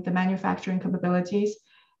using the manufacturing capabilities,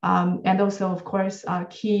 and also, of course,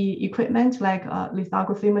 key equipment like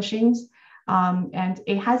lithography machines. And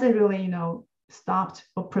it hasn't really, stopped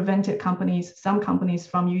or prevented some companies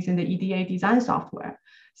from using the EDA design software.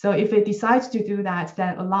 So if it decides to do that,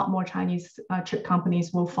 then a lot more Chinese chip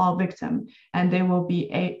companies will fall victim, and they will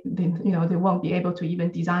they won't be able to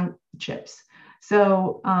even design chips.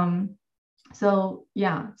 So the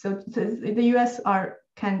U.S.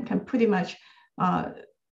 can pretty much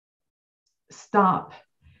stop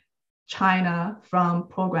China from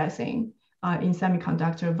progressing in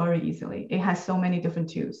semiconductor very easily. It has so many different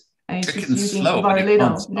tools, and it's just using very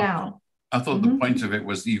little now. I thought the point of it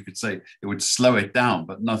was you could say it would slow it down,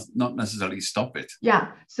 but not necessarily stop it.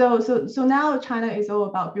 Yeah. So now China is all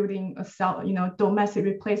about building a domestic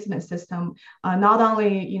replacement system, not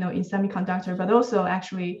only in semiconductor, but also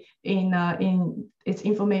actually in its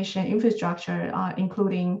information infrastructure,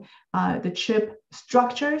 including the chip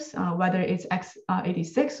structures, whether it's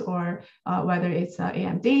x86 or whether it's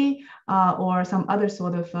AMD or some other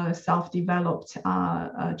sort of self-developed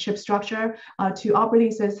chip structure, to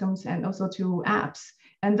operating systems and also to apps.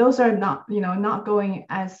 And those are not going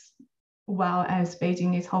as well as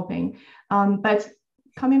Beijing is hoping. But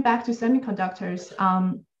coming back to semiconductors,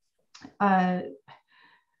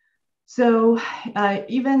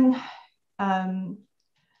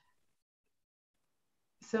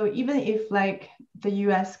 even if like the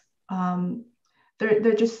US,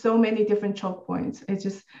 there are just so many different choke points. It's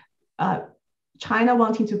just China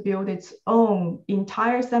wanting to build its own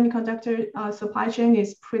entire semiconductor supply chain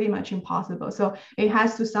is pretty much impossible. So it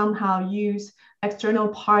has to somehow use external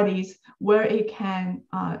parties where it can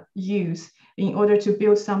use in order to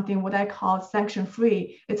build something what I call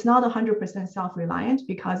sanction-free. It's not 100% self-reliant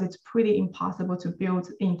because it's pretty impossible to build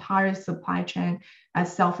the entire supply chain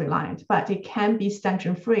as self-reliant, but it can be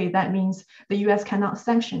sanction-free. That means the US cannot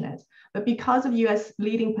sanction it. But because of US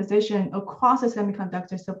leading position across the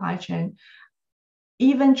semiconductor supply chain,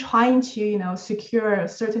 even trying to secure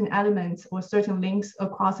certain elements or certain links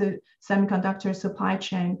across the semiconductor supply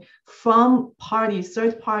chain from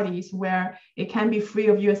third parties where it can be free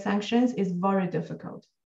of US sanctions is very difficult.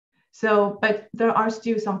 So, but there are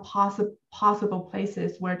still some possible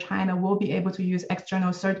places where China will be able to use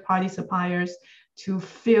external third-party suppliers to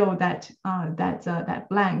fill that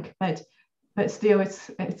blank. But still,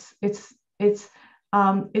 it's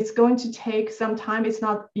going to take some time. It's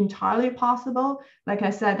not entirely possible. Like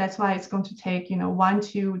I said, that's why it's going to take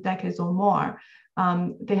 1-2 decades or more.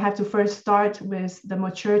 They have to first start with the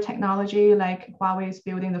mature technology, like Huawei is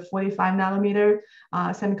building the 45 nanometer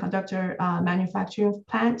semiconductor manufacturing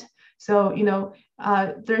plant. So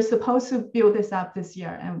they're supposed to build this up this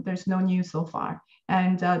year, and there's no news so far.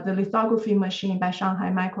 And the lithography machine by Shanghai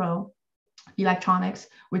Micro Electronics,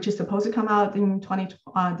 which is supposed to come out in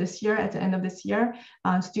this year, at the end of this year.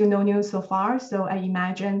 Still no news so far. So I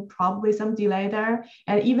imagine probably some delay there.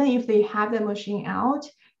 And even if they have the machine out,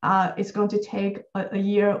 it's going to take a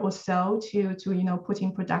year or so to put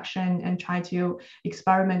in production and try to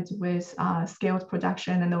experiment with scaled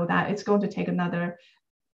production and all that. It's going to take another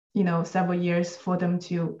several years for them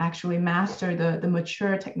to actually master the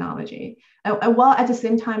mature technology. And while at the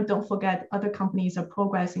same time, don't forget other companies are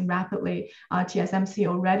progressing rapidly. TSMC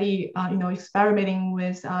already, experimenting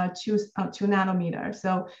with 2 nanometers.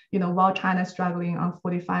 So, while China is struggling on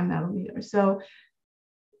 45 nanometers. So,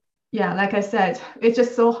 yeah, like I said, it's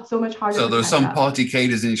just so much harder. So there's some party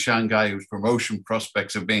cadres in Shanghai whose promotion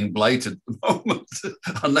prospects are being blighted at the moment,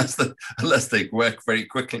 unless they work very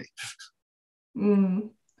quickly. Mm.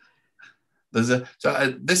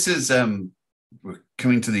 This is we're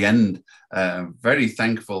coming to the end. Very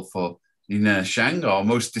thankful for Nina Xiang, our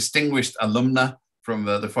most distinguished alumna from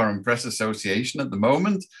the Foreign Press Association at the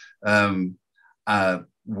moment.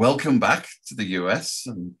 Welcome back to the US,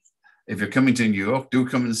 and if you're coming to New York, do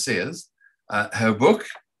come and see us. Her book,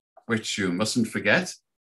 which you mustn't forget,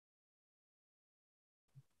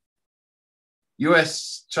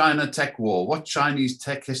 US-China Tech War: What Chinese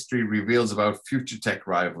Tech History Reveals About Future Tech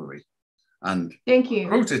Rivalry. And thank you.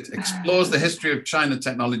 Quote, it explores the history of China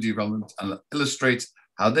technology development and illustrates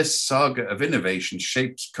how this saga of innovation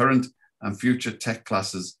shapes current and future tech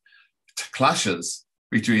clashes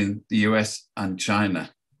between the US and China.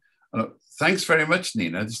 Thanks very much,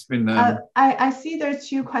 Nina. It's been. I see there are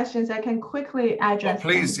 2 questions. I can quickly address. Oh,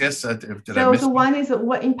 please, them. yes. So one is,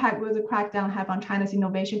 what impact will the crackdown have on China's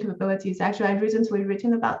innovation capabilities? Actually, I've recently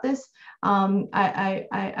written about this.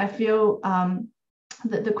 I feel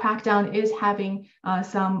that the crackdown is having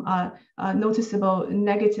some noticeable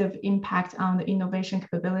negative impact on the innovation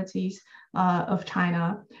capabilities of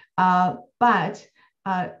China. But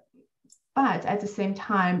at the same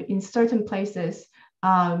time, in certain places,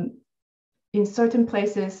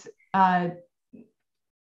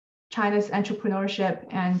 China's entrepreneurship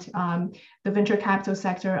and the venture capital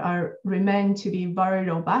sector remain to be very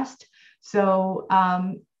robust. So,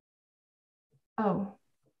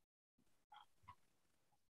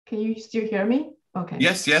 can you still hear me? Okay.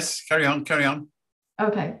 Yes. Carry on.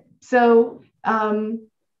 Okay. So,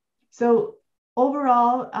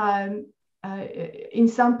 overall, in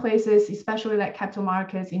some places, especially like capital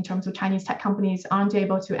markets, in terms of Chinese tech companies aren't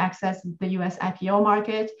able to access the US IPO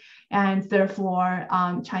market, and therefore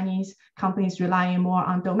Chinese companies relying more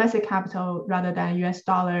on domestic capital rather than US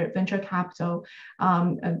dollar venture capital.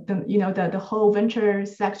 The whole venture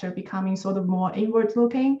sector becoming sort of more inward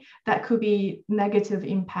looking, that could be negative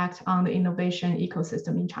impact on the innovation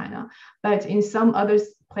ecosystem in China. But in some other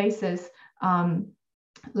places,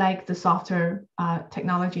 like the softer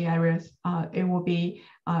technology areas, it will be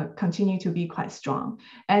continue to be quite strong.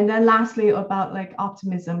 And then lastly, about like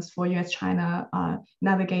optimisms for US-China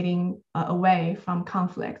navigating away from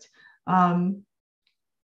conflict.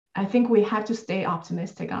 I think we have to stay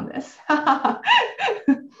optimistic on this.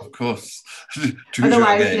 Of course.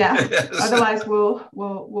 Otherwise, Otherwise,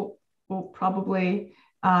 we'll probably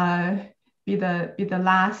be the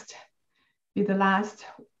last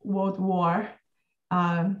world war.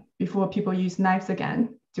 Before people use knives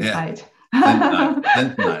again to fight.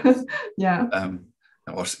 Flint knives. Yeah.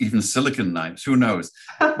 Or even silicon knives, who knows?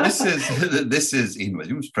 This is Ian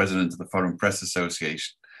Williams, President of the Foreign Press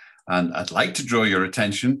Association. And I'd like to draw your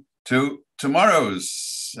attention to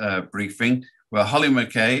tomorrow's briefing, where Holly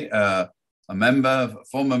McKay, a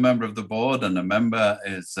former member of the board and a member,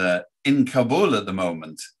 is in Kabul at the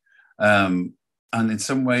moment. And in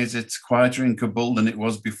some ways, it's quieter in Kabul than it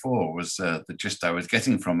was before, was the gist I was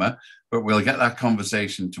getting from her. But we'll get that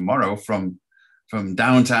conversation tomorrow from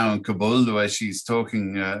downtown Kabul, where she's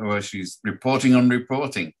reporting on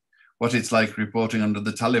reporting, what it's like reporting under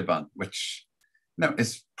the Taliban, which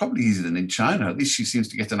is probably easier than in China. At least she seems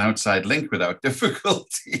to get an outside link without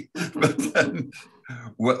difficulty. But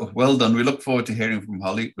well done. We look forward to hearing from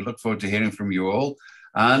Holly. We look forward to hearing from you all.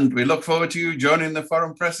 And we look forward to you joining the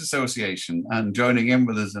Foreign Press Association and joining in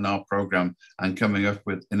with us in our program and coming up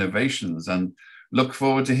with innovations. And look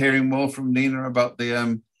forward to hearing more from Nina about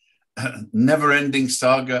the never-ending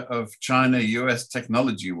saga of China-US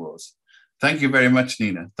technology wars. Thank you very much,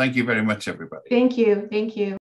 Nina. Thank you very much, everybody. Thank you.